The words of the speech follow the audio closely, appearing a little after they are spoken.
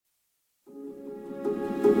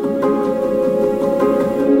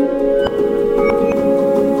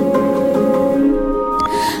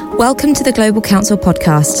Welcome to the Global Council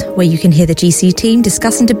podcast, where you can hear the GC team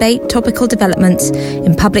discuss and debate topical developments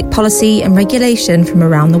in public policy and regulation from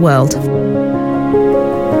around the world.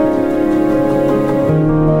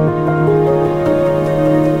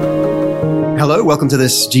 Hello, welcome to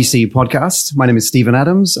this GC podcast. My name is Stephen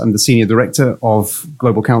Adams. I'm the Senior Director of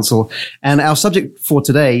Global Council. And our subject for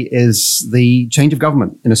today is the change of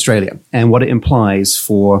government in Australia and what it implies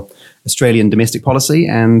for Australian domestic policy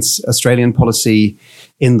and Australian policy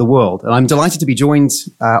in the world. And I'm delighted to be joined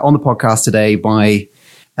on the podcast today by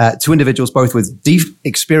two individuals, both with deep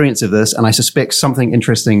experience of this, and I suspect something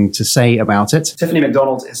interesting to say about it. Tiffany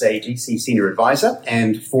McDonald is a GC Senior Advisor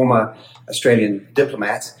and former Australian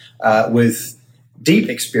diplomat with deep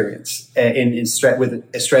experience with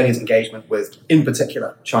Australia's engagement with, in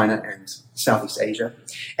particular, China and Southeast Asia.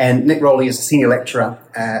 And Nick Rowley is a Senior Lecturer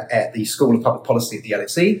at the School of Public Policy at the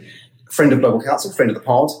LSE, friend of Global Council, friend of the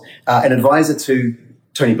pod, an advisor to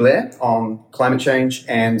Tony Blair on climate change,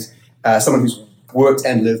 and someone who's worked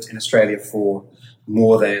and lived in Australia for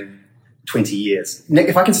more than 20 years. Nick,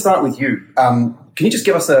 if I can start with you, can you just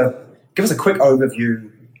give us a quick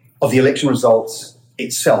overview of the election results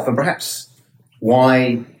itself and perhaps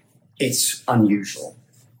why it's unusual?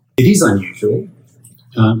 It is unusual.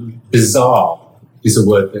 Bizarre is a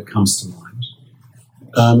word that comes to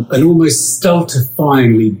mind. An almost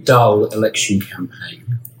stultifyingly dull election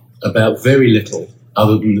campaign about very little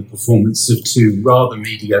other than the performance of two rather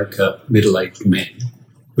mediocre middle-aged men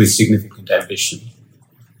with significant ambition.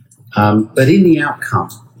 But in the outcome,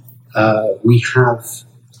 we have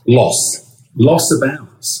loss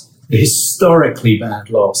abounds, a historically bad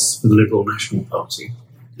loss for the Liberal National Party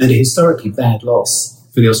and a historically bad loss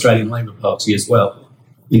for the Australian Labor Party as well.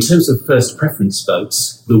 In terms of first preference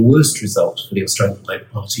votes, the worst result for the Australian Labor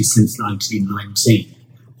Party since 1919.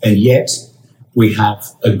 And yet, we have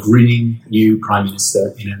a grinning new Prime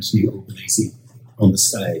Minister in Anthony Albanese on the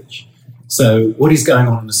stage. So what is going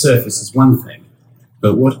on the surface is one thing,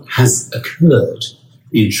 but what has occurred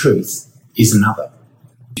in truth is another.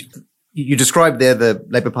 You described there the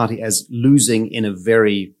Labor Party as losing in a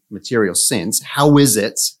very material sense. How is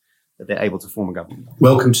it that they're able to form a government?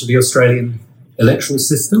 Welcome to the Australian electoral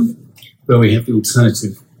system, where we have the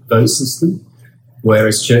alternative vote system, where,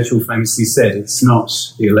 as Churchill famously said, it's not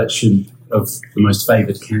the election of the most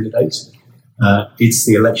favoured candidate, it's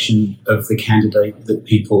the election of the candidate that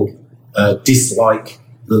people dislike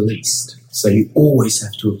the least. So you always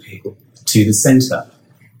have to appeal to the centre.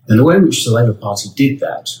 And the way in which the Labor Party did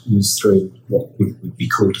that was through what would be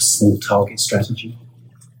called a small target strategy,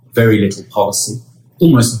 very little policy,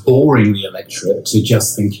 almost boring the electorate to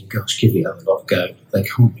just thinking, gosh, give the other lot a go. They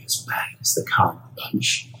can't be as bad as the current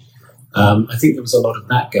bunch. I think there was a lot of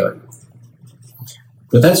that going on.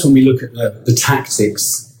 But that's when we look at the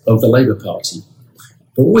tactics of the Labor Party.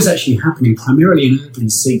 But what was actually happening primarily in urban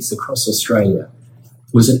seats across Australia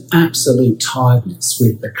was an absolute tiredness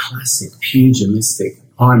with the classic pugilistic,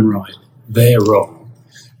 I'm right, they're wrong,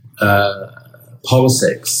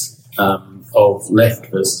 politics of left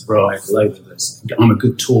versus right, Labour versus, I'm a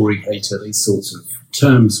good Tory hater, these sorts of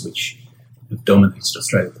terms which have dominated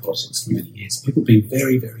Australian politics for many years. People have been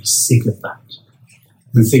very, very sick of that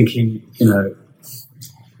and thinking,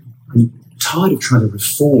 I'm tired of trying to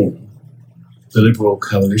reform the Liberal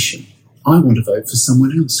coalition. I want to vote for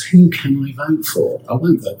someone else. Who can I vote for? I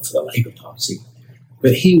won't vote for the Labor Party.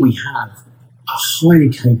 But here we have a highly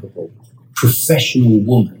capable, professional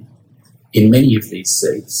woman in many of these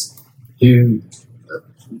seats who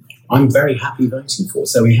I'm very happy voting for.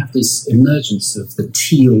 So we have this emergence of the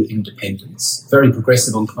teal independents, very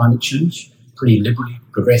progressive on climate change, pretty liberally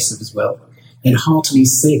progressive as well, and heartily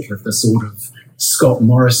sick of the sort of Scott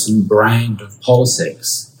Morrison brand of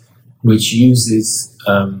politics, which uses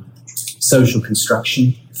social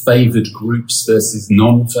construction, favoured groups versus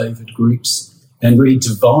non-favoured groups, and really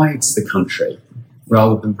divides the country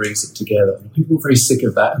rather than brings it together. And people are very sick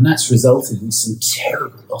of that, and that's resulted in some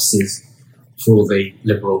terrible losses for the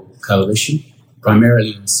Liberal coalition,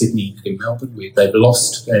 primarily in Sydney and in Melbourne. They've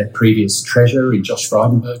lost their previous treasurer in Josh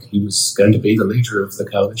Frydenberg. He was going to be the leader of the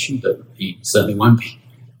coalition, but he certainly won't be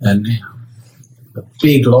now.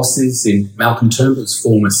 Big losses in Malcolm Turnbull's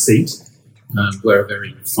former seat, where a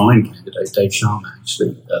very fine candidate, Dave Sharma,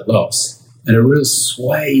 actually lost, and a real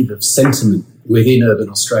swathe of sentiment within urban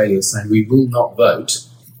Australia saying we will not vote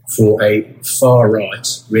for a far-right,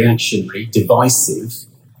 reactionary, divisive,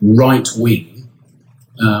 right-wing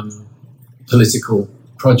political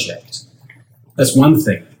project. That's one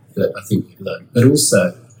thing that I think we've learned. But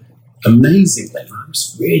also, amazingly, and I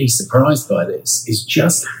was really surprised by this, is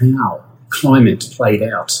just how climate played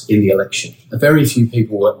out in the election. Very few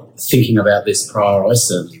people were thinking about this prior. I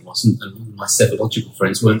certainly wasn't. And my cephalological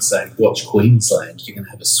friends weren't saying, watch Queensland, you're going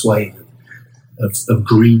to have a sway of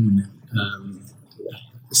green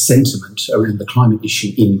sentiment around the climate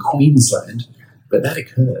issue in Queensland. But that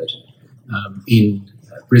occurred in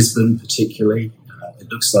Brisbane particularly. It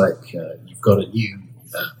looks like you've got a new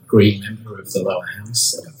Green member of the lower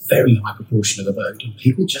house, a very high proportion of the vote, and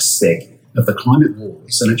people just sick of the climate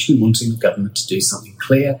wars and actually wanting the government to do something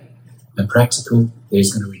clear and practical that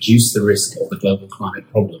is going to reduce the risk of the global climate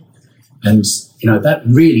problem. And, that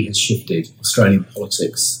really has shifted Australian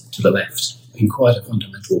politics to the left in quite a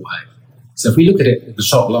fundamental way. So if we look at it at the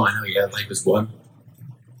top line, Labor's won,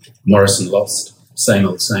 Morrison lost, same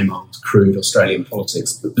old, crude Australian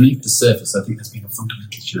politics. But beneath the surface, I think there's been a fundamental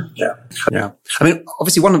change. Yeah. I mean,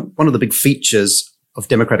 obviously, one of the big features of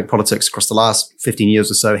democratic politics across the last 15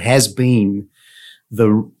 years or so has been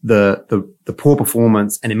the poor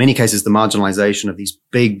performance and in many cases the marginalization of these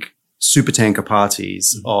big supertanker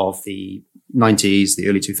parties of the 90s, the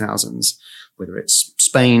early 2000s, whether it's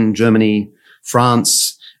Spain, Germany,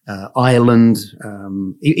 France, Ireland,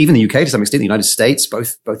 even the UK to some extent, the United States,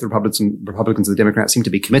 both the Republicans and the Democrats seem to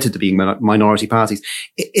be committed to being minority parties.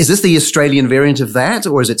 Is this the Australian variant of that,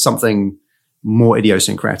 or is it something more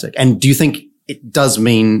idiosyncratic? And do you think it does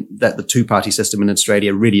mean that the two-party system in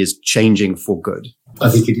Australia really is changing for good? I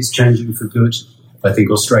think it is changing for good. I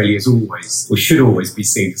think Australia is always, or should always be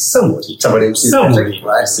seen as somewhat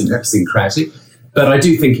idiosyncratic. But I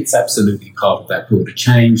do think it's absolutely part of that broader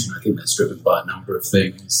change, and I think that's driven by a number of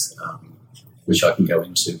things, which I can go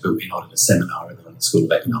into, but we're not at a seminar at the School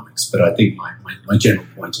of Economics. But I think my general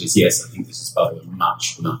point is, yes, I think this is part of a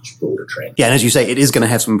much, much broader trend. Yeah, and as you say, it is going to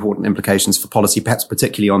have some important implications for policy, perhaps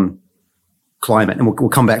particularly on climate, and we'll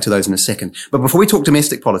come back to those in a second. But before we talk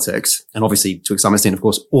domestic politics, and obviously to some extent, of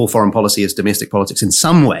course, all foreign policy is domestic politics in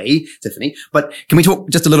some way, Tiffany, but can we talk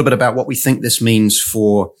just a little bit about what we think this means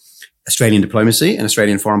for Australian diplomacy and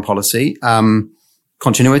Australian foreign policy?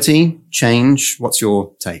 Continuity, change, what's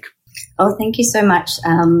your take? Oh, thank you so much.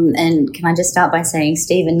 And can I just start by saying,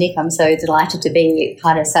 Steve and Nick, I'm so delighted to be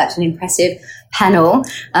part of such an impressive panel.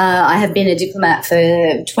 I have been a diplomat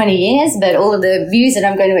for 20 years, but all of the views that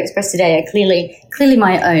I'm going to express today are clearly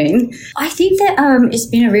my own. I think that it's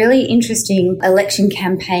been a really interesting election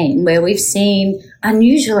campaign where we've seen,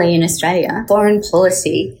 unusually in Australia, foreign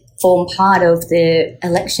policy form part of the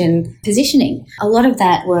election positioning. A lot of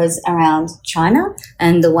that was around China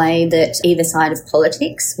and the way that either side of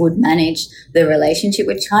politics would manage the relationship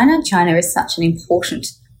with China. China is such an important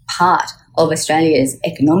part of Australia's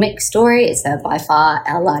economic story. It's by far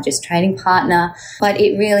our largest trading partner, but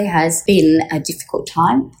it really has been a difficult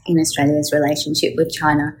time in Australia's relationship with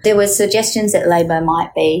China. There were suggestions that Labor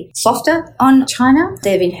might be softer on China.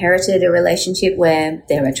 They've inherited a relationship where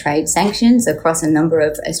there are trade sanctions across a number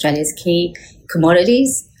of Australia's key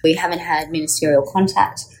commodities. We haven't had ministerial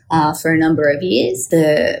contact for a number of years.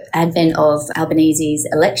 The advent of Albanese's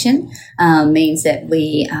election means that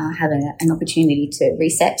we have an opportunity to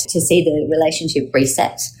reset, to see the relationship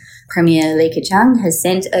reset. Premier Li Keqiang has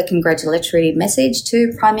sent a congratulatory message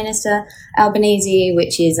to Prime Minister Albanese,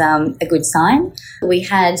 which is a good sign. We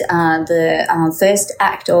had the first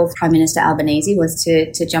act of Prime Minister Albanese was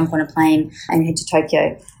to jump on a plane and head to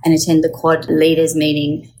Tokyo and attend the Quad leaders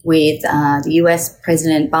meeting with the US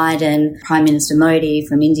President Biden, Prime Minister Modi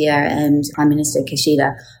from India and Prime Minister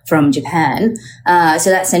Kishida from Japan. So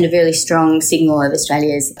that sent a really strong signal of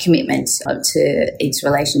Australia's commitment to its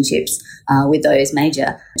relationships with those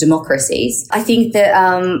major democracies. I think that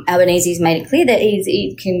Albanese's made it clear that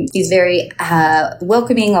he's very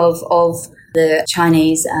welcoming of the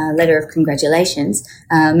Chinese letter of congratulations,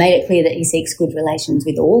 made it clear that he seeks good relations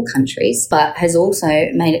with all countries, but has also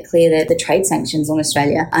made it clear that the trade sanctions on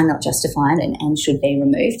Australia are not justified and should be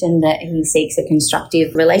removed, and that he seeks a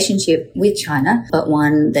constructive relationship with China, but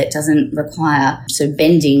one that doesn't require sort of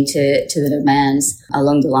bending to the demands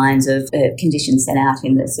along the lines of conditions set out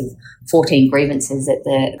in the sort of 14 grievances that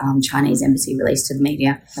the Chinese embassy released to the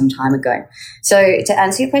media some time ago. So to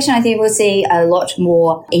answer your question, I think we'll see a lot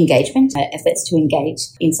more engagement, efforts to engage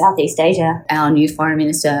in Southeast Asia. Our new Foreign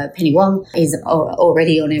Minister, Penny Wong, is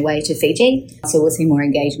already on her way to Fiji. So we'll see more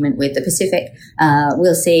engagement with the Pacific.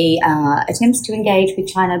 We'll see attempts to engage with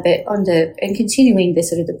China, but and continuing the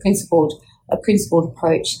sort of the principled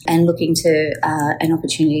approach and looking to an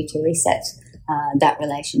opportunity to reset that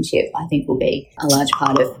relationship, I think, will be a large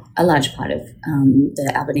part of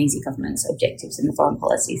the Albanese government's objectives in the foreign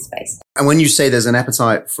policy space. And when you say there's an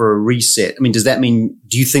appetite for a reset, I mean, does that mean,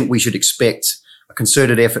 do you think we should expect a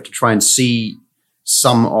concerted effort to try and see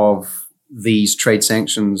some of these trade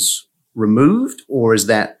sanctions removed, or is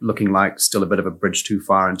that looking like still a bit of a bridge too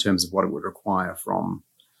far in terms of what it would require from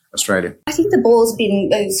Australia? I think the ball's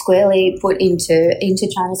been squarely put into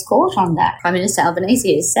China's court on that. Prime Minister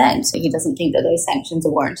Albanese has said he doesn't think that those sanctions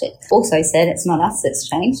are warranted. Also said it's not us that's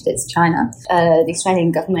changed, it's China. The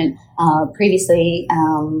Australian government previously,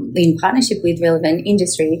 in partnership with relevant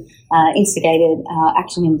industry, instigated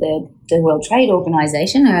action in the World Trade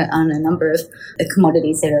Organization on a number of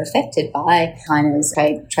commodities that are affected by China's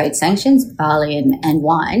trade sanctions, barley and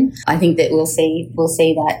wine. I think that we'll see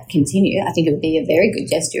that continue. I think it would be a very good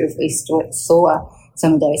gesture if we saw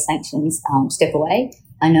some of those sanctions step away.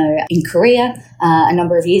 I know in Korea, a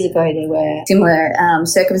number of years ago, there were similar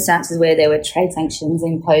circumstances where there were trade sanctions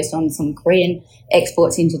imposed on some Korean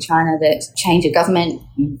exports into China. That change of government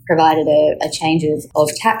provided a change of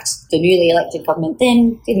tact. The newly elected government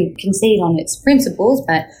then didn't concede on its principles,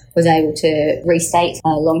 but was able to restate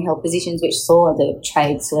long-held positions, which saw the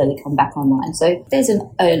trade slowly come back online. So there's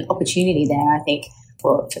an opportunity there, I think,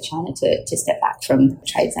 for China to step back from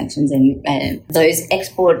trade sanctions, and those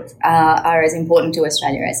exports are as important to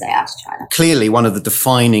Australia as they are to China. Clearly, one of the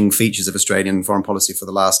defining features of Australian foreign policy for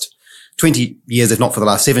the last 20 years, if not for the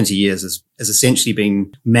last 70 years, has essentially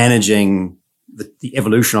been managing the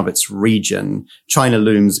evolution of its region. China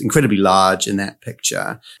looms incredibly large in that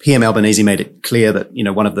picture. PM Albanese made it clear that,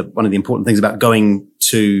 one of the important things about going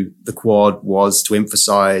to the Quad was to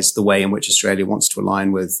emphasize the way in which Australia wants to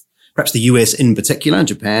align with perhaps the US in particular, and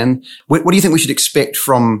Japan. What do you think we should expect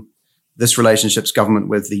from this relationship's government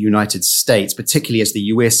with the United States, particularly as the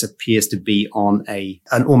US appears to be on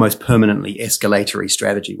an almost permanently escalatory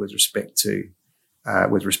strategy with respect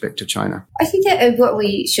to China? I think that what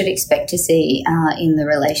we should expect to see in the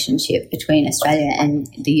relationship between Australia and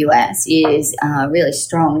the US is a really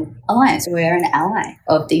strong alliance. We're an ally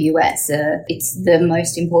of the US. It's the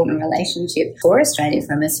most important relationship for Australia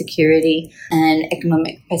from a security and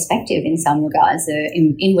economic perspective in some regards.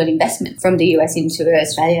 Inward investment from the US into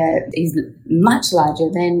Australia is much larger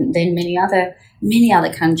than many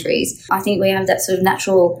other countries. I think we have that sort of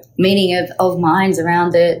natural meaning of minds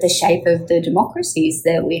around the shape of the democracies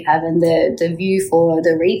that we have and the view for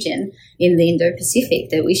the region in the Indo-Pacific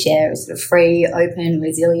that we share, a sort of free, open,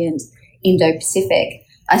 resilient Indo-Pacific.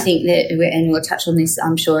 I think that, and we'll touch on this,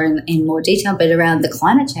 I'm sure, in more detail, but around the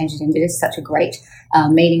climate change agenda, there's such a great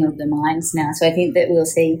meeting of the minds now. So I think that we'll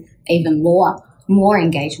see even more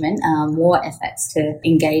engagement, more efforts to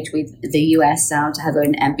engage with the US to have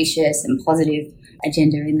an ambitious and positive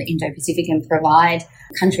agenda in the Indo-Pacific and provide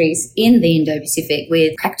countries in the Indo-Pacific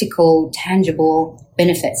with practical, tangible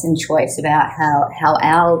benefits and choice about how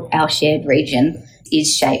our shared region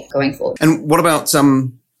is shaped going forward. And what about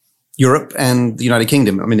Europe and the United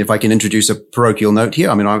Kingdom? I mean, if I can introduce a parochial note here,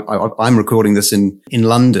 I mean, I'm recording this in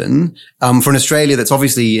London, for an Australia that's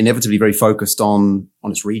obviously inevitably very focused on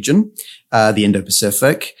its region, the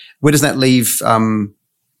Indo-Pacific. Where does that leave,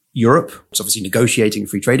 Europe? It's obviously negotiating a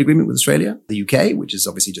free trade agreement with Australia. The UK, which has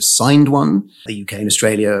obviously just signed one. The UK and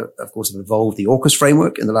Australia, of course, have evolved the AUKUS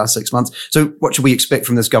framework in the last 6 months. So what should we expect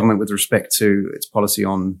from this government with respect to its policy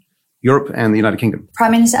on Europe and the United Kingdom?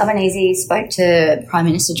 Prime Minister Albanese spoke to Prime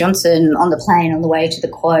Minister Johnson on the plane on the way to the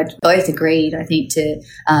Quad. Both agreed, I think, to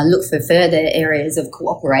look for further areas of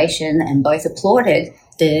cooperation, and both applauded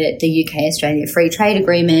the UK-Australia Free Trade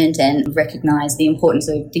Agreement and recognised the importance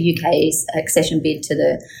of the UK's accession bid to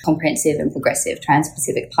the Comprehensive and Progressive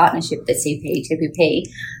Trans-Pacific Partnership, the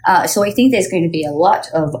CPTPP. So I think there's going to be a lot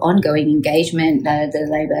of ongoing engagement. The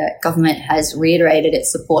Labor government has reiterated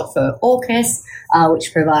its support for AUKUS,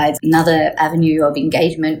 which provides another avenue of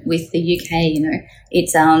engagement with the UK.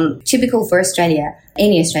 It's typical for Australia,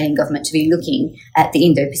 any Australian government, to be looking at the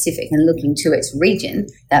Indo-Pacific and looking to its region.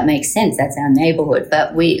 That makes sense. That's our neighbourhood.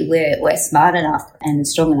 But we're smart enough and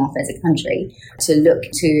strong enough as a country to look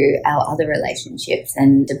to our other relationships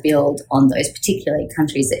and to build on those particular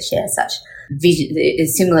countries that share such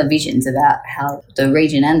similar visions about how the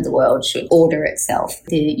region and the world should order itself.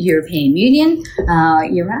 The European Union,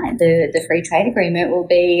 you're right, the free trade agreement will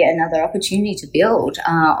be another opportunity to build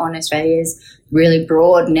on Australia's really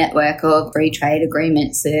broad network of free trade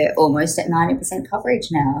agreements. They're almost at 90% coverage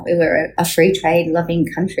now. We're a free trade loving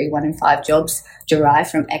country. 1 in 5 jobs derive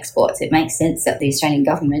from exports. It makes sense that the Australian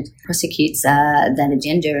government prosecutes that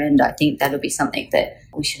agenda, and I think that'll be something that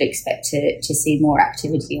we should expect to see more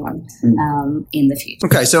activity on in the future.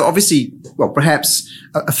 Okay, so obviously, perhaps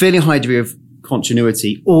a fairly high degree of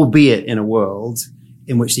continuity, albeit in a world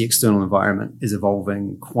in which the external environment is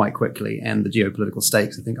evolving quite quickly and the geopolitical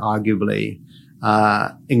stakes, I think, arguably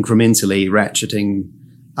incrementally ratcheting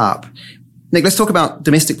up. Nick, let's talk about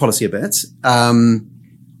domestic policy a bit.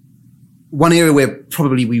 one area where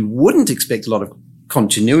probably we wouldn't expect a lot of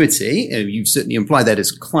continuity, you've certainly implied that,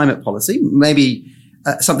 is climate policy, maybe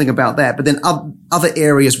something about that. But then other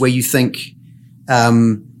areas where you think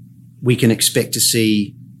we can expect to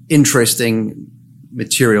see interesting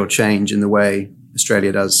material change in the way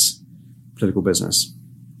Australia does political business.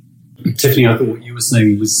 Tiffany, I thought what you were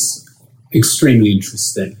saying was extremely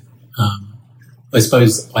interesting. I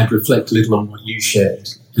suppose I'd reflect a little on what you shared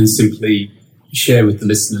and simply share with the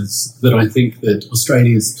listeners that I think that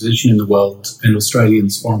Australia's position in the world and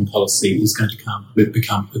Australians' foreign policy is going to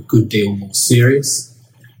become a good deal more serious.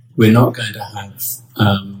 We're not going to have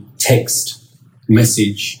text,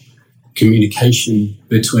 message, communication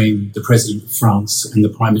between the President of France and the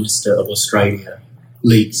Prime Minister of Australia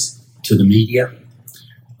leaked to the media.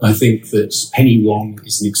 I think that Penny Wong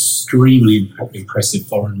is an extremely impressive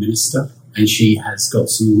foreign minister, and she has got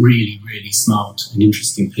some really, really smart and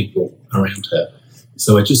interesting people around her.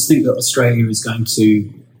 So I just think that Australia is going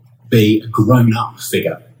to be a grown-up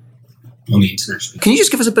figure on the international. Can you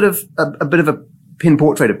just give us a bit of a pin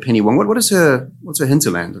portrait of Penny Wong? What's her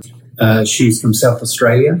hinterland? She's from South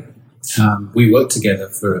Australia. We worked together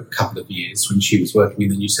for a couple of years when she was working in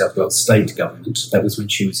the New South Wales state government. That was when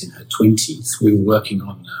she was in her 20s. We were working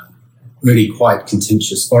on really quite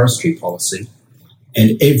contentious forestry policy,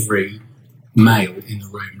 and every male in the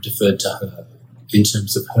room deferred to her in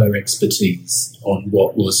terms of her expertise on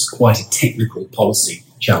what was quite a technical policy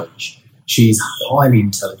challenge. She is highly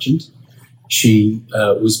intelligent. She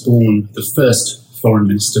was born the first foreign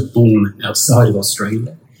minister born outside of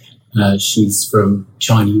Australia. She's from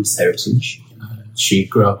Chinese heritage. She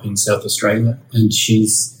grew up in South Australia, and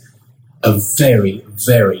she's a very,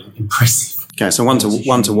 very impressive. Okay, so one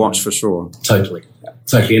to watch for sure. Totally.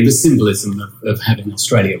 And the symbolism of having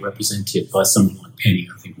Australia represented by someone like Penny,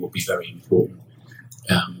 I think, will be very important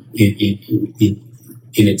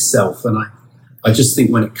in itself. And I just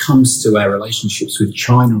think when it comes to our relationships with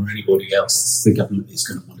China or anybody else, the government is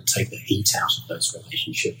going to want to take the heat out of those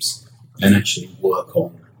relationships and actually work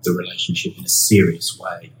on the relationship in a serious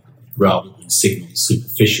way rather than signal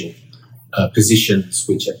superficial positions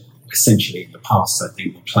which are essentially in the past, I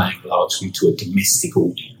think, were playing largely to a domestic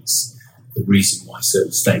audience. The reason why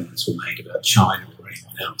certain statements were made about China or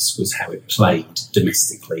anyone else was how it played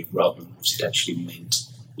domestically rather than what it actually meant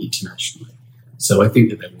internationally. So I think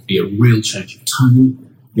that there will be a real change of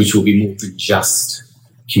tone, which will be more than just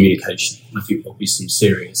communication. I think there'll be some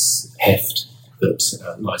serious heft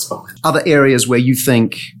that lies behind. Other areas where you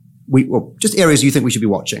think just areas you think we should be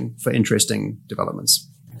watching for interesting developments?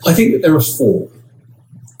 I think that there are four.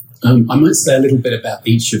 I might say a little bit about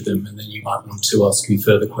each of them, and then you might want to ask me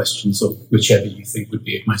further questions or whichever you think would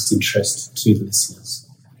be of most interest to the listeners.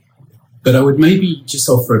 But I would maybe just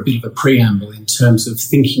offer a bit of a preamble in terms of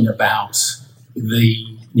thinking about the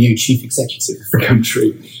new chief executive of the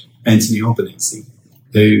country, Anthony Albanese,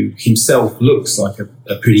 who himself looks like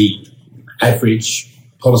a pretty average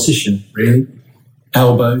politician, really.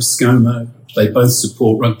 Albo, ScoMo, they both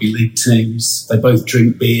support rugby league teams. They both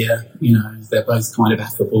drink beer. They're both kind of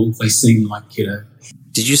affable. They seem like,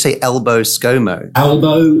 Did you say Elbow ScoMo?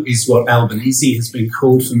 Albo is what Albanese has been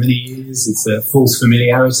called for many years. It's a false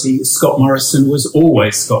familiarity. Scott Morrison was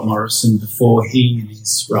always Scott Morrison before he, in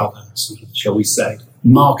his rather, sort of, shall we say,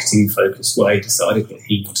 marketing-focused way, decided that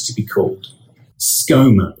he wanted to be called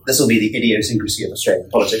ScoMo. This will be the idiosyncrasy of Australian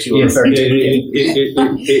politics you were referring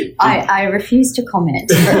to. I refuse to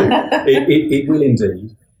comment. It will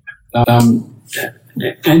indeed.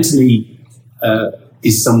 Anthony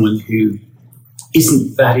is someone who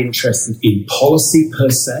isn't that interested in policy per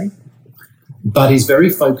se, but is very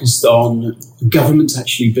focused on government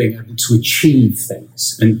actually being able to achieve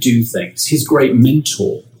things and do things. His great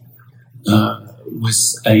mentor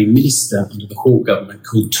was a minister under the Hawke government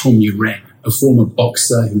called Tom Uren, a former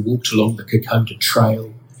boxer who walked along the Kokoda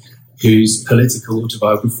Trail, whose political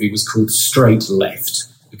autobiography was called Straight Left,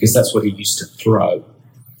 because that's what he used to throw.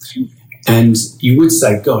 And you would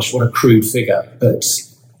say, gosh, what a crude figure. But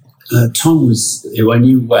Tom was, who I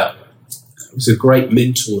knew well, was a great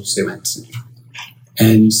mentor to Anthony.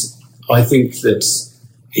 And I think that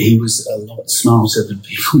he was a lot smarter than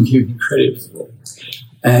people give him credit for.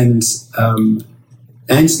 And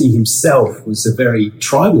Anthony himself was a very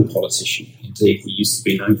tribal politician. Indeed, he used to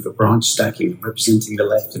be known for branch stacking, representing the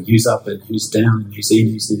left and who's up and who's down and who's in,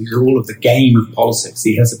 who's all of the game of politics.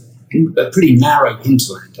 He has a pretty narrow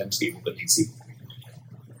hinterland, Anthony Albanese.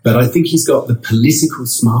 But I think he's got the political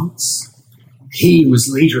smarts. He was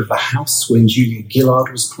leader of the House when Julia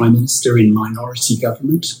Gillard was Prime Minister in minority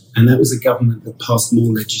government, and that was a government that passed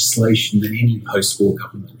more legislation than any post-war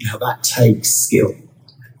government. Now, that takes skill.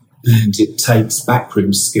 and it takes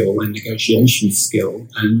backroom skill and negotiation skill.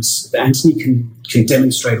 And Anthony can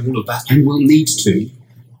demonstrate all of that and will need to,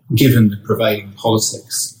 given the prevailing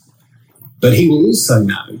politics. But he will also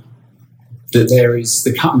know that there is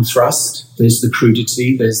the cut and thrust, there's the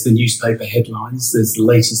crudity, there's the newspaper headlines, there's the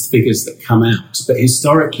latest figures that come out. But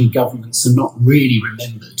historically, governments are not really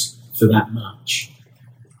remembered for that much.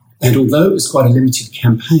 And although it was quite a limited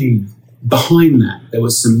campaign, behind that, there were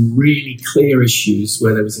some really clear issues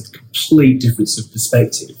where there was a complete difference of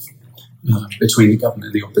perspective between the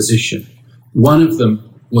government and the opposition. One of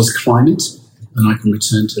them was climate, and I can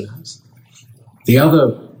return to that. The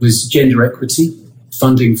other was gender equity,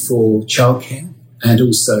 funding for childcare, and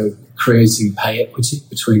also creating pay equity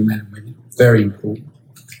between men and women. Very important.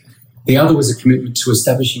 The other was a commitment to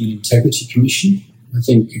establishing an integrity commission. I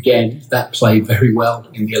think, again, that played very well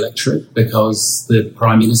in the electorate because the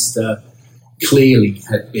Prime Minister clearly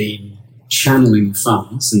had been channeling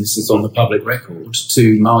funds, and this is on the public record,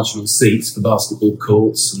 to marginal seats for basketball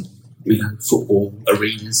courts and football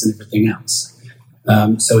arenas and everything else.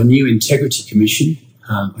 So a new integrity commission,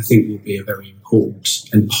 I think, will be a very important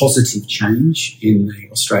and positive change in the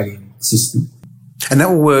Australian system. And that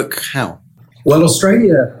will work how? Well,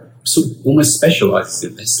 Australia sort of almost specialises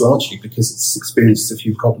in this largely because it's experienced a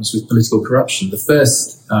few problems with political corruption. The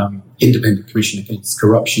first independent commission against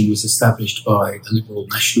corruption was established by a Liberal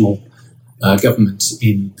national government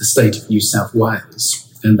in the state of New South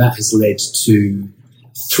Wales, and that has led to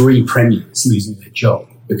 3 premiers losing their job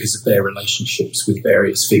because of their relationships with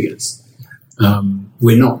various figures.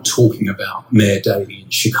 We're not talking about Mayor Daley in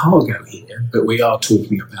Chicago here, but we are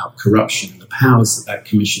talking about corruption. The powers that that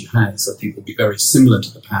commission has, I think, will be very similar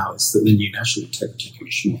to the powers that the new National Integrity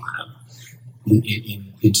Commission will have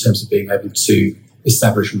in terms of being able to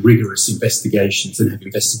establish rigorous investigations and have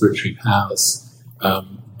investigatory powers,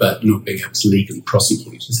 but not being able to legally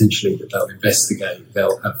prosecute. Essentially, that they'll investigate,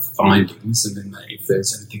 they'll have findings, and then if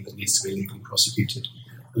there's anything that needs to be legally prosecuted,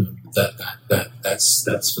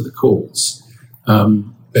 that's for the courts.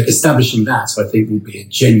 But establishing that, I think, will be a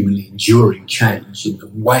genuinely enduring change in the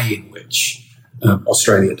way in which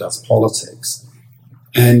Australia does politics.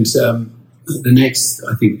 And the next,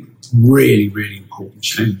 I think, really, really important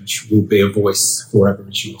change will be a voice for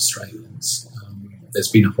Aboriginal Australians. There's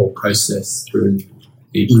been a whole process through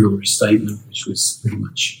the Uluru Statement, which was pretty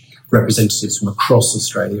much representatives from across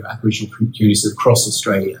Australia, Aboriginal communities across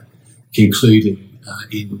Australia, concluding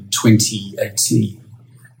in 2018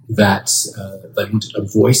 that they wanted a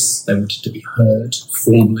voice, they wanted to be heard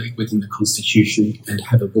formally within the Constitution and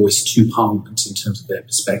have a voice to Parliament in terms of their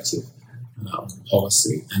perspective on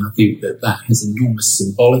policy. And I think that that has enormous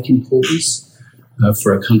symbolic importance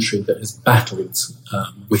for a country that has battled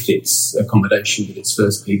with its accommodation with its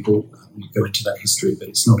First People. We go into that history, but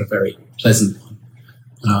it's not a very pleasant one.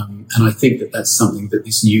 And I think that that's something that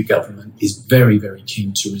this new government is very, very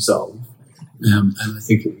keen to resolve. And I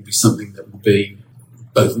think it will be something that will be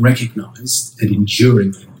both recognised and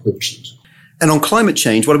enduringly important. And on climate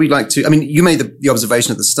change, what do we like to... I mean, you made the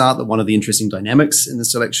observation at the start that one of the interesting dynamics in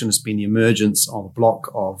this election has been the emergence of a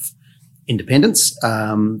bloc of independents,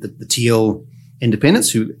 the Teal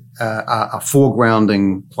independents, who are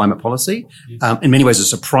foregrounding climate policy. In many ways, a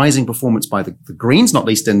surprising performance by the Greens, not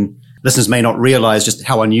least in... Listeners may not realise just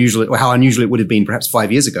how unusual it would have been perhaps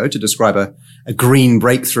 5 years ago to describe a green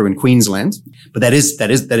breakthrough in Queensland. But that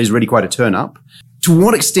is really quite a turn up. To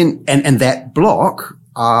what extent, and that bloc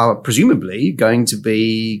are presumably going to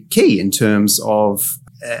be key in terms of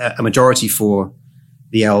a majority for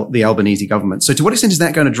the Albanese government. So to what extent is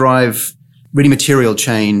that going to drive really material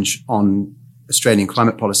change on Australian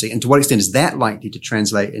climate policy? And to what extent is that likely to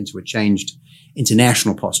translate into a changed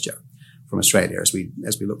international posture from Australia as we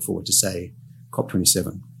look forward to, say,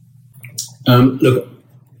 COP27? Look,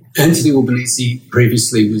 Anthony Albanese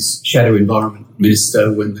previously was Shadow Environment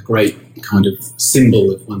Minister when the great kind of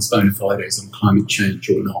symbol of one's bona fides on climate change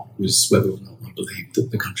or not was whether or not one believed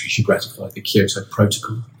that the country should ratify the Kyoto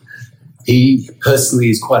Protocol. He personally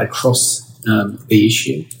is quite across the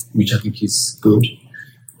issue, which I think is good.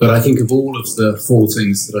 But I think of all of the 4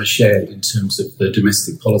 things that I shared in terms of the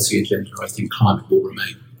domestic policy agenda, I think climate will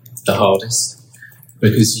remain the hardest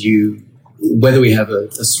because whether we have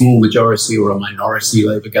a small majority or a minority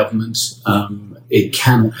Labor government, it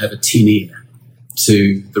cannot have a tin ear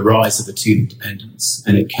to the rise of the Teal independents,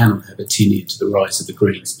 and it cannot have a tin ear to the rise of the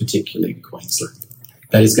Greens, particularly in Queensland.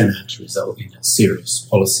 That is going to have to result in a serious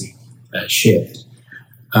policy shared.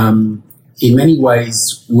 In many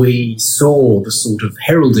ways, we saw the sort of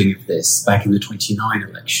heralding of this back in the 29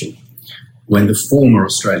 election when the former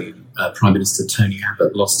Australian Prime Minister Tony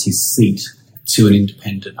Abbott lost his seat to an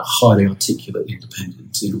independent, a highly articulate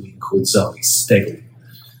independent in a woman called Zali Steggall,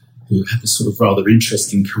 who had a sort of rather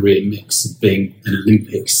interesting career mix of being an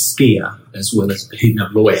Olympic skier as well as being a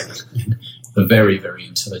lawyer, and a very, very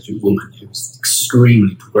intelligent woman who was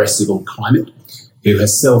extremely progressive on climate, who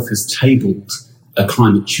herself has tabled a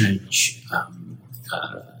climate change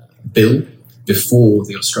bill before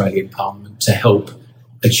the Australian Parliament to help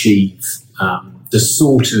achieve the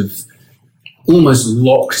sort of almost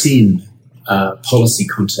locked-in policy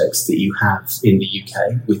context that you have in the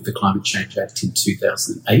UK with the Climate Change Act in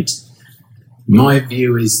 2008. My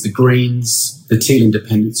view is the Greens, the Teal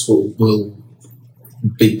Independents will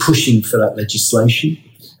be pushing for that legislation.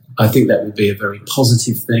 I think that will be a very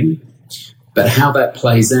positive thing. But how that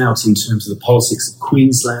plays out in terms of the politics of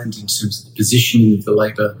Queensland, in terms of the positioning of the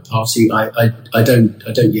Labor Party, I don't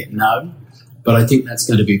yet know. But I think that's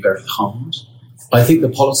going to be very hard. I think the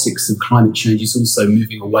politics of climate change is also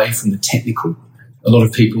moving away from the technical. A lot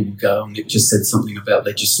of people will go, Nick just said something about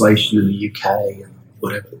legislation in the UK and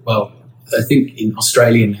whatever. Well, I think in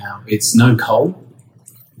Australia now, it's no coal,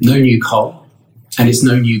 no new coal, and it's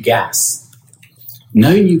no new gas.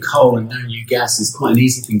 No new coal and no new gas is quite an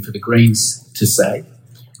easy thing for the Greens to say.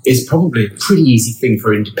 It's probably a pretty easy thing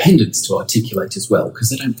for independents to articulate as well, because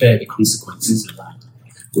they don't bear the consequences of that.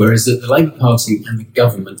 Whereas the Labor Party and the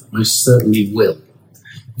government most certainly will.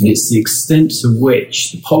 And it's the extent to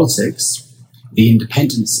which the politics, the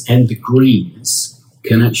independents and the Greens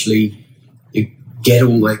can actually get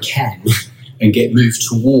all they can and get moved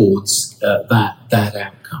towards that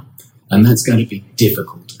outcome. And that's going to be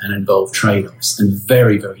difficult and involve trade-offs and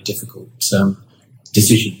very, very difficult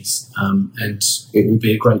decisions. And it will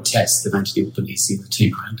be a great test of Anthony Albanese and the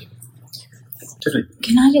team around him.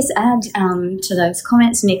 Can I just add to those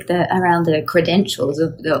comments, Nick, around the credentials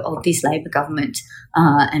of this Labor government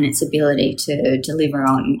and its ability to deliver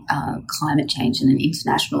on climate change in an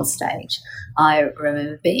international stage? I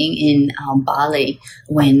remember being in Bali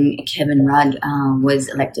when Kevin Rudd was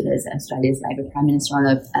elected as Australia's Labor Prime Minister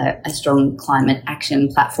on a strong climate action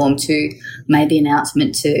platform made the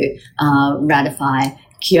announcement to ratify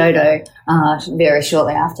Kyoto very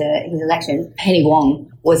shortly after his election. Penny Wong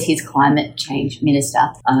was his climate change minister.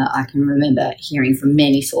 I can remember hearing from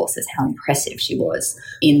many sources how impressive she was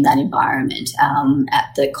in that environment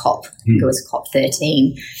at the COP. I think it was COP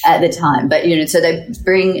 13 at the time. But, so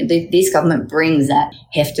this government brings that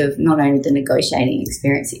heft of not only the negotiating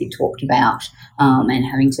experience that you talked about and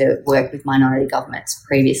having to work with minority governments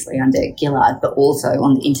previously under Gillard, but also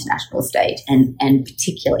on the international stage and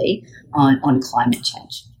particularly on climate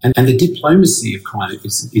change. And the diplomacy of climate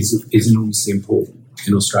is enormously important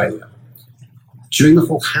in Australia. During the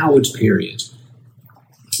whole Howard period,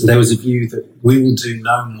 there was a view that we will do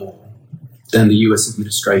no more than the US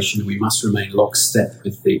administration. We must remain lockstep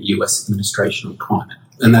with the US administration on climate.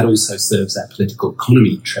 And that also serves our political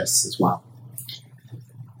economy interests as well.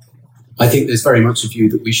 I think there's very much a view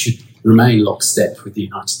that we should remain lockstep with the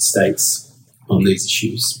United States on these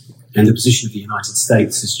issues. And the position of the United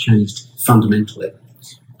States has changed fundamentally.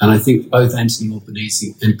 And I think both Anthony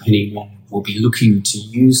Albanese and Penny Wong will be looking to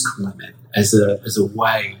use climate as a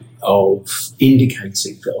way of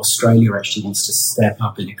indicating that Australia actually wants to step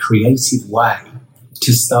up in a creative way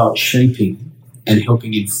to start shaping and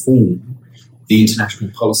helping inform the international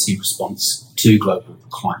policy response to global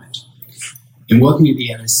climate. In working at the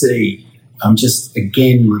LSE, I'm just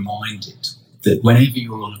again reminded that whenever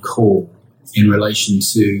you're on a call in relation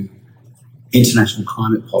to international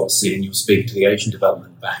climate policy and you're speaking to the Asian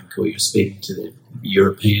Development Bank or you're speaking to the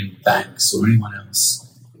European banks or anyone else,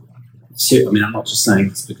 I'm not just saying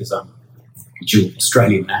this because I'm a dual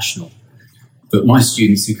Australian national, but my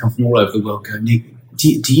students who come from all over the world go, Nick,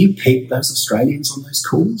 do you pick those Australians on those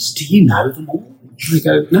calls? Do you know them all? And they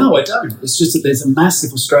go, no, I don't. It's just that there's a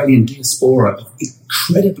massive Australian diaspora of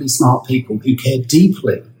incredibly smart people who care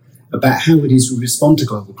deeply about how it is we respond to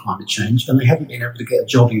global climate change, and they haven't been able to get a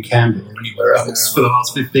job in Canberra or anywhere else for the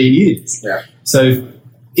last 15 years. Yeah. So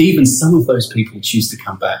even some of those people choose to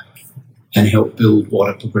come back and help build what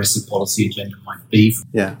a progressive policy agenda might be.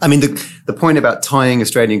 Yeah. I mean, the point about tying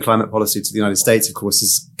Australian climate policy to the United States, of course,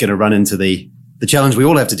 is going to run into the challenge we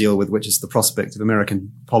all have to deal with, which is the prospect of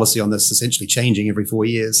American policy on this essentially changing every 4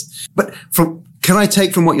 years. But can I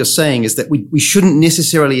take from what you're saying is that we shouldn't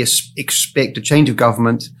necessarily expect a change of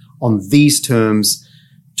government on these terms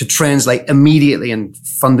to translate immediately and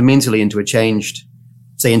fundamentally into a changed,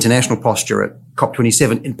 say, international posture at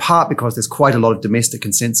COP27, in part because there's quite a lot of domestic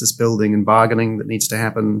consensus building and bargaining that needs to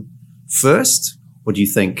happen first? Or do you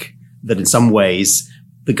think that in some ways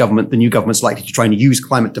the new government's likely to try and use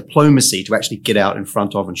climate diplomacy to actually get out in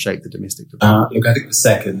front of and shape the domestic debate? Look, I think the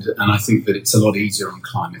second, and I think that it's a lot easier on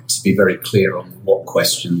climate to be very clear on what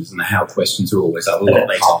questions and the how questions are always a lot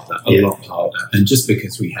harder. And just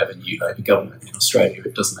because we have a new Labour government in Australia,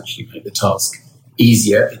 it doesn't actually make the task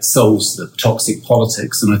easier. It solves the toxic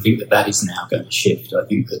politics, and I think that is now going to shift. I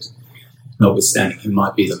think that, notwithstanding who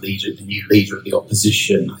might be the new leader of the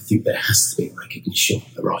opposition, I think there has to be a recognition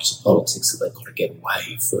of the right of politics that they've got to get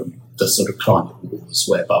away from the sort of climate wars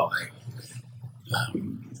whereby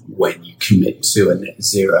when you commit to a net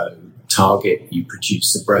zero target, you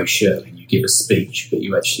produce a brochure and you give a speech, but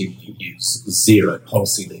you actually use zero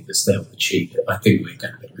policy levers to help achieve it. I think we're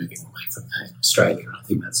going to be moving away from that in Australia, and I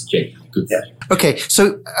think that's a genuinely good thing. Okay,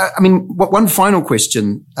 so, one final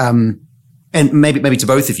question, and maybe to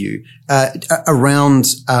both of you, around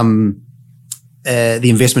the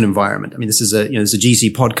investment environment. I mean, this is a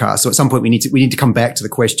GC podcast, so at some point we need to come back to the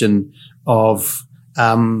question of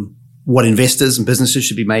what investors and businesses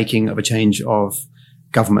should be making of a change of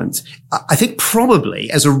government. I think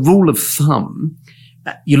probably as a rule of thumb,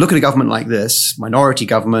 you look at a government like this, minority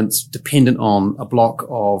government, dependent on a block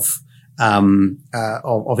of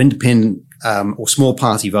independent or small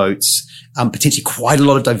party votes, potentially quite a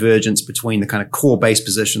lot of divergence between the kind of core base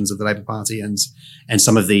positions of the Labour Party and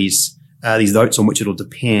some of these votes on which it'll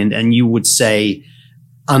depend. And you would say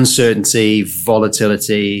uncertainty,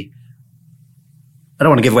 volatility. I don't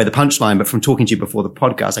want to give away the punchline, but from talking to you before the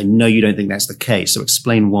podcast, I know you don't think that's the case. So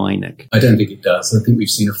explain why, Nick. I don't think it does. I think we've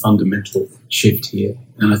seen a fundamental shift here.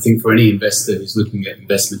 And I think for any investor who's looking at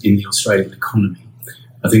investment in the Australian economy,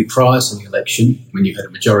 I think prior to the election, when you had a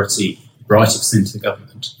majority right of centre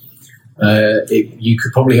government, you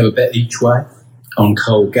could probably have a bet each way on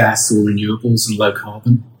coal, gas or renewables and low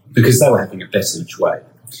carbon because they were having a bet each way.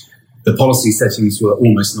 The policy settings were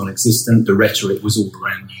almost non-existent. The rhetoric was all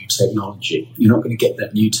around new technology. You're not going to get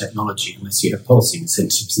that new technology unless you have policy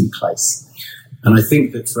incentives in place. And I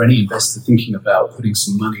think that for any investor thinking about putting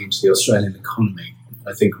some money into the Australian economy,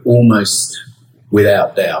 I think almost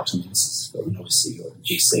without doubt, and this is obviously your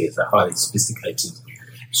GC is a highly sophisticated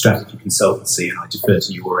strategy consultancy, and I defer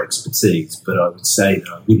to your expertise, but I would say that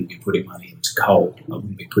I wouldn't be putting money into coal, I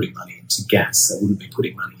wouldn't be putting money into gas, I wouldn't be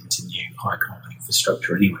putting money into new high carbon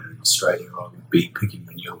infrastructure anywhere in Australia. I would be picking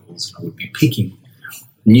renewables, and I would be picking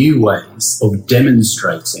new ways of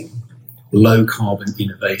demonstrating low carbon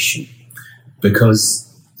innovation,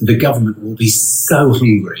 because the government will be so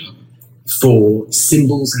hungry for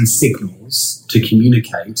symbols and signals to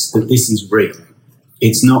communicate that this is real.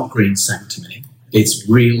 It's not green sanctimony. It's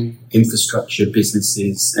real infrastructure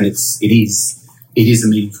businesses, and it is a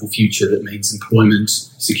meaningful future that means employment,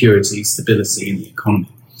 security, stability in the economy.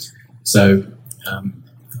 So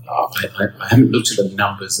I haven't looked at the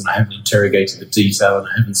numbers, and I haven't interrogated the detail, and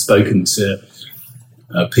I haven't spoken to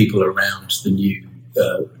people around the new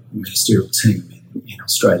ministerial team in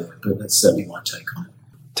Australia, but that's certainly my take on it.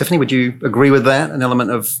 Tiffany, would you agree with that? An element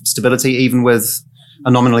of stability, even with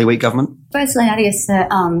a nominally weak government? Firstly, I guess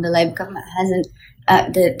the Labor government hasn't.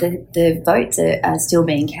 The votes are still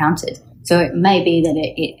being counted. So it may be that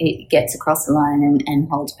it gets across the line and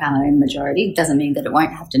holds power in majority. It doesn't mean that it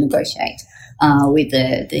won't have to negotiate with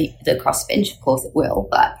the crossbench. Of course it will.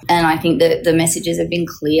 And I think that the messages have been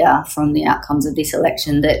clear from the outcomes of this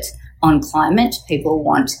election that on climate, people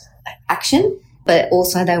want action, but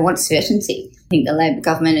also they want certainty. I think the Labor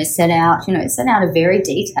government has set out a very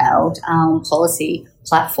detailed policy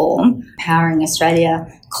platform, Powering Australia,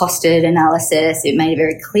 costed analysis. It made it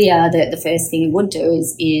very clear that the first thing it would do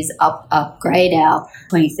is upgrade our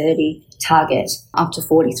 2030 target up to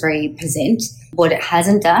 43%. What it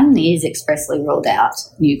hasn't done is expressly ruled out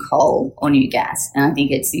new coal or new gas, and I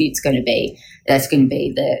think that's going to be where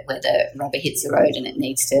the rubber hits the road, and it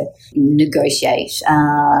needs to negotiate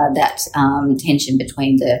that tension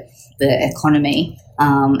between the economy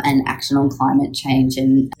and action on climate change,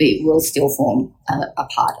 and it will still form a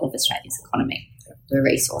part of Australia's economy, the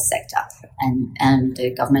resource sector, and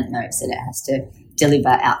the government knows that it has to deliver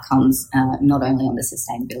outcomes not only on the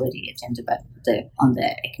sustainability agenda but on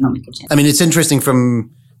the economic agenda. I mean, it's interesting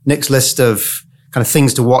from Nick's list of kind of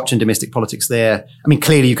things to watch in domestic politics there. I mean,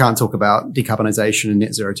 clearly you can't talk about decarbonisation and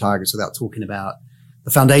net zero targets without talking about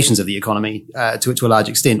the foundations of the economy to a large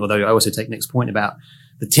extent, although I also take Nick's point about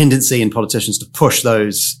the tendency in politicians to push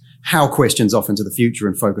those how questions off into the future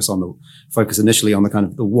and focus initially on the kind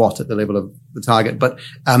of the what at the level of the target. But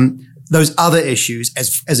those other issues,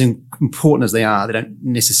 as important as they are, they don't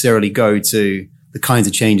necessarily go to the kinds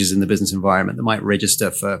of changes in the business environment that might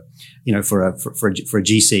register for a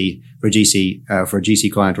GC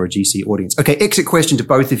client or a GC audience. Okay, exit question to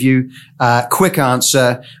both of you. Quick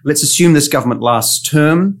answer. Let's assume this government lasts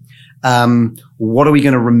term. What are we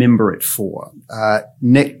going to remember it for?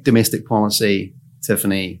 Nick, domestic policy.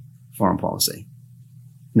 Tiffany, foreign policy.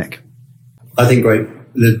 Nick. I think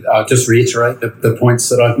I'll just reiterate the points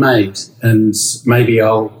that I've made, and maybe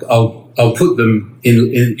I'll put them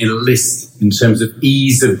in a list in terms of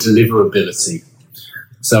ease of deliverability.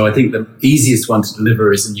 So I think the easiest one to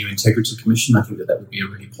deliver is a new integrity commission. I think that would be a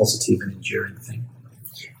really positive and enduring thing.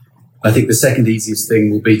 I think the second easiest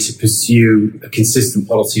thing will be to pursue a consistent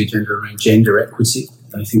policy agenda around gender equity.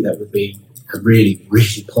 I think that would be a really,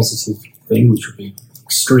 really positive thing, which would be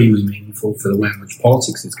extremely meaningful for the way in which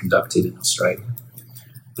politics is conducted in Australia.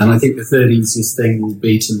 And I think the third easiest thing will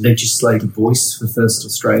be to legislate a voice for First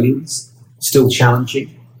Australians. Still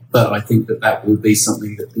challenging, but I think that will be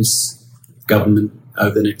something that this government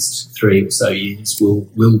over the next 3 or so years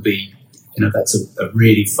will be, that's a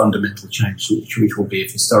really fundamental change which will be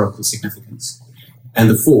of historical significance. And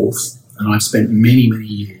the fourth, and I've spent many, many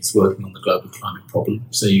years working on the global climate problem,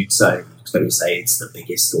 so you'd say it's the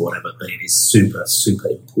biggest or whatever, but it is super, super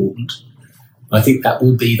important. I think that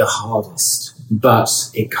will be the hardest, but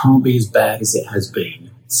it can't be as bad as it has been.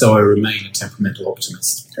 So I remain a temperamental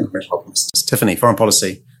optimist. Tiffany, foreign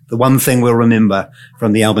policy. The one thing we'll remember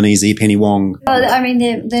from the Albanese Penny Wong. Well, I mean,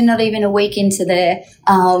 they're not even a week into their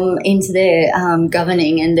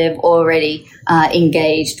governing, and they've already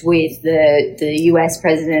engaged with the US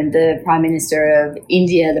president, the Prime Minister of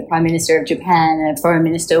India, the Prime Minister of Japan, and Foreign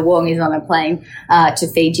Minister Wong is on a plane to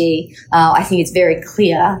Fiji. I think it's very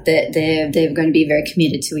clear that they're going to be very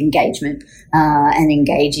committed to engagement and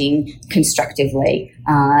engaging constructively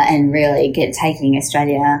and really taking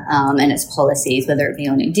Australia and its policies, whether it be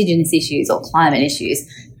on Indigenous issues or climate issues,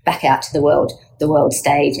 back out to the world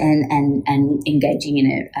stage and engaging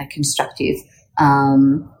in a constructive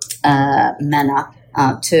manner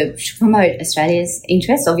to promote Australia's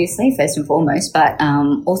interests, obviously, first and foremost, but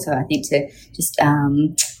also I think to just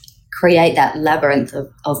create that labyrinth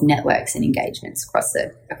of networks and engagements across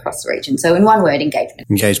the region. So in one word, engagement.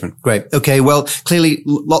 Engagement. Great. Okay. Well, clearly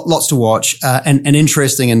lots to watch and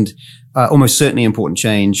interesting and almost certainly important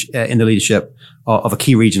change in the leadership of a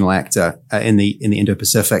key regional actor in the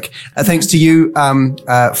Indo-Pacific. Thanks to you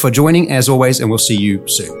for joining, as always, and we'll see you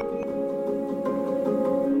soon.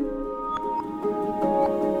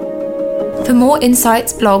 For more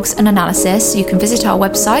insights, blogs and analysis, you can visit our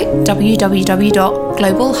website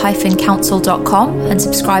www.global-council.com and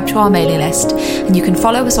subscribe to our mailing list. And you can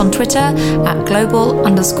follow us on Twitter at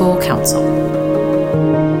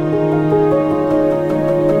global_council.